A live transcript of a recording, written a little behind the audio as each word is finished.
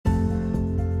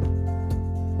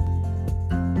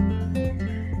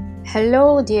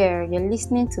Hello there, you're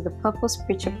listening to the Purpose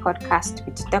Preacher podcast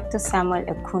with Dr. Samuel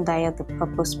Ekundayo, the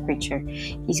Purpose Preacher.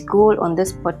 His goal on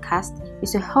this podcast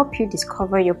is to help you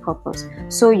discover your purpose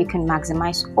so you can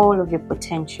maximize all of your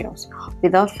potentials.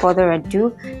 Without further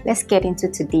ado, let's get into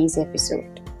today's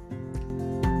episode.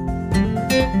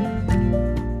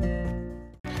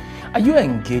 Are you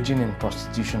engaging in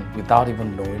prostitution without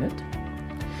even knowing it?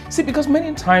 See, because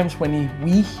many times when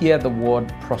we hear the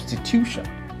word prostitution,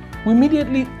 we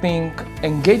immediately think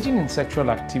engaging in sexual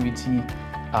activity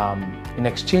in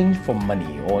exchange for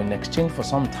money or in exchange for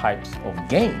some types of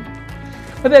gain.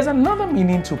 But there's another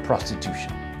meaning to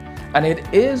prostitution, and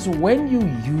it is when you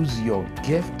use your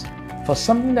gift for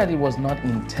something that it was not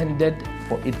intended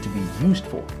for it to be used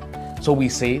for. So we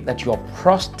say that you're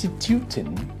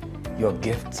prostituting your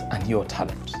gifts and your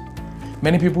talents.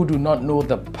 Many people do not know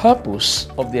the purpose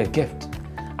of their gift,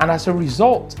 and as a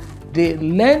result, they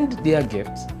lend their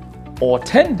gifts or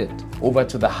tend it over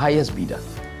to the highest bidder.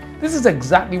 This is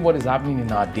exactly what is happening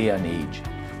in our day and age,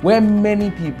 where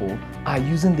many people are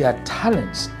using their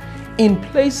talents in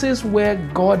places where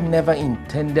God never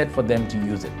intended for them to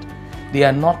use it. They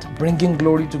are not bringing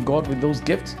glory to God with those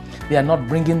gifts. They are not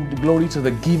bringing glory to the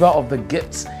giver of the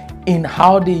gifts in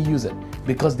how they use it,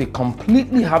 because they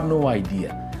completely have no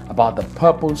idea about the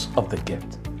purpose of the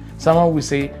gift. Someone will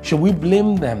say, should we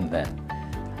blame them then?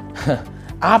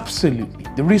 Absolutely.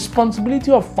 The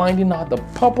responsibility of finding out the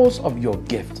purpose of your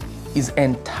gift is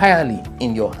entirely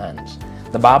in your hands.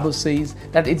 The Bible says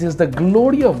that it is the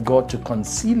glory of God to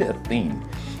conceal a thing.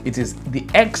 It is the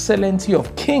excellency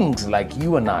of kings like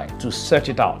you and I to search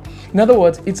it out. In other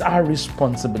words, it's our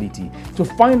responsibility to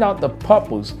find out the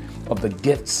purpose of the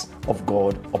gifts of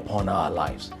God upon our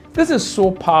lives. This is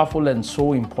so powerful and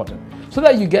so important, so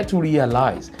that you get to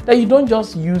realize that you don't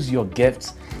just use your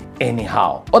gifts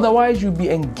anyhow. Otherwise, you'll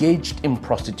be engaged in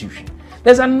prostitution.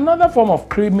 There's another form of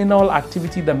criminal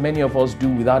activity that many of us do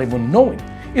without even knowing.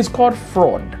 It's called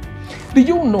fraud. Do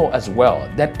you know as well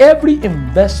that every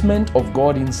investment of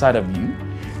God inside of you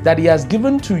that He has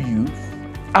given to you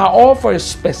are all for a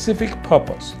specific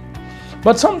purpose?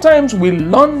 But sometimes we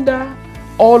launder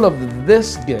all of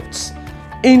these gifts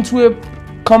into a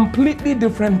completely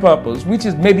different purpose, which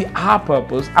is maybe our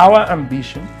purpose, our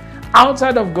ambition,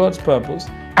 outside of God's purpose,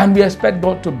 and we expect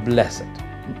God to bless it.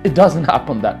 It doesn't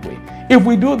happen that way. If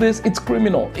we do this, it's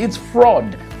criminal, it's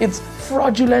fraud, it's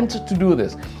fraudulent to do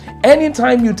this.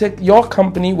 Anytime you take your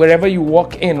company, wherever you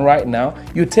walk in right now,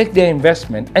 you take their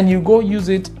investment and you go use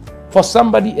it for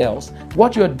somebody else,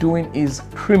 what you're doing is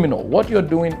criminal. What you're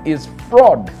doing is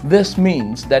fraud. This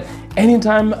means that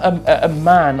anytime a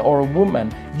man or a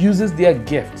woman uses their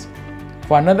gift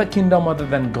for another kingdom other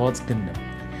than God's kingdom,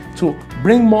 to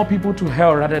bring more people to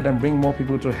hell rather than bring more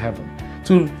people to heaven,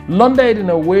 to launder it in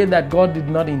a way that God did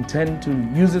not intend to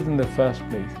use it in the first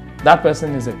place, that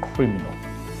person is a criminal.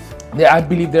 I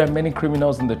believe there are many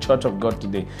criminals in the church of God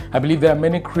today. I believe there are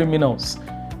many criminals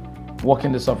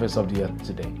walking the surface of the earth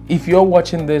today. If you're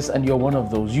watching this and you're one of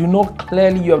those, you know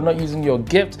clearly you are not using your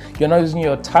gift, you're not using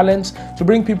your talents to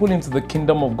bring people into the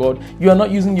kingdom of God. You are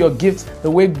not using your gifts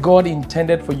the way God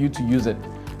intended for you to use it.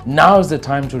 Now is the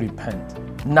time to repent.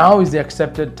 Now is the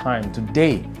accepted time.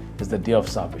 Today is the day of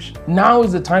salvation. Now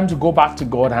is the time to go back to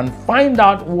God and find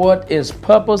out what His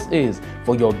purpose is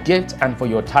for your gift and for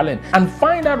your talent, and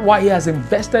find out why He has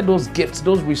invested those gifts,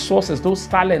 those resources, those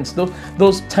talents,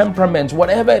 those temperaments,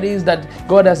 whatever it is that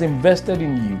God has invested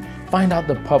in you. Find out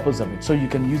the purpose of it so you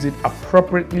can use it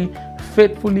appropriately,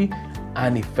 faithfully,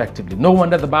 and effectively. No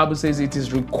wonder the Bible says it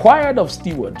is required of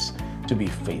stewards to be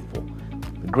faithful.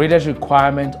 The greatest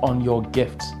requirement on your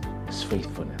gifts is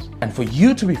faithfulness. And for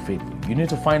you to be faithful, you need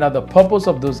to find out the purpose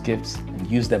of those gifts and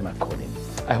use them accordingly.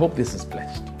 I hope this is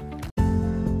blessed.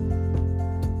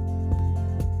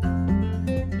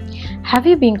 Have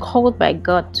you been called by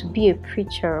God to be a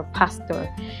preacher or pastor?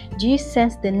 Do you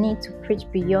sense the need to preach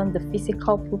beyond the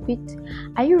physical pulpit?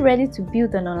 Are you ready to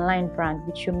build an online brand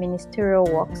with your ministerial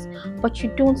works, but you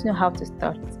don't know how to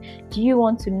start? Do you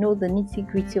want to know the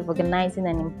nitty-gritty of organizing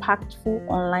an impactful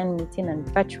online meeting and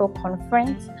virtual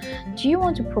conference? Do you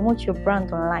want to promote your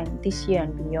brand online this year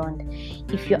and beyond?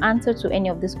 If your answer to any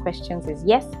of these questions is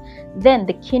yes, then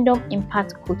the Kingdom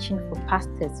Impact Coaching for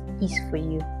Pastors is for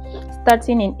you.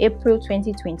 Starting in April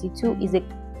 2022 is a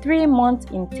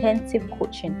 3-month intensive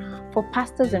coaching for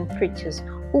pastors and preachers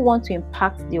who want to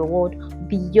impact their world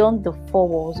beyond the 4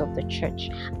 walls of the church.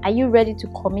 Are you ready to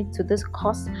commit to this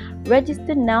course?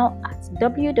 Register now at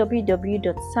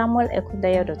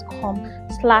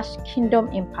www.samuelekundayo.com/Kingdom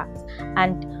Impact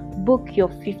and book your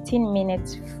 15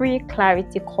 minutes free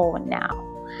clarity call now.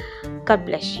 God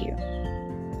bless you.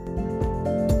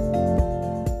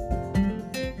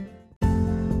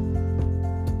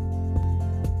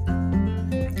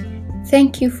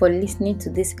 Thank you for listening to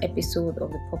this episode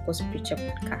of the Purpose Preacher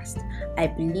podcast. I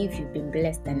believe you've been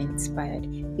blessed and inspired.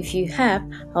 If you have,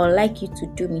 I would like you to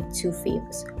do me 2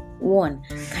 favors. 1,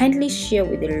 kindly share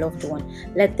with a loved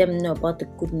one. Let them know about the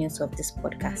good news of this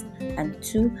podcast. And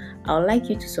 2, I would like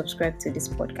you to subscribe to this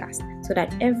podcast so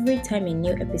that every time a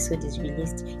new episode is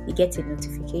released, you get a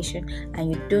notification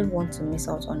and you don't want to miss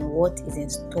out on what is in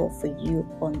store for you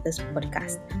on this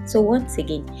podcast. So once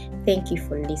again, thank you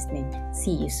for listening.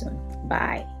 See you soon.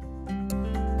 Bye.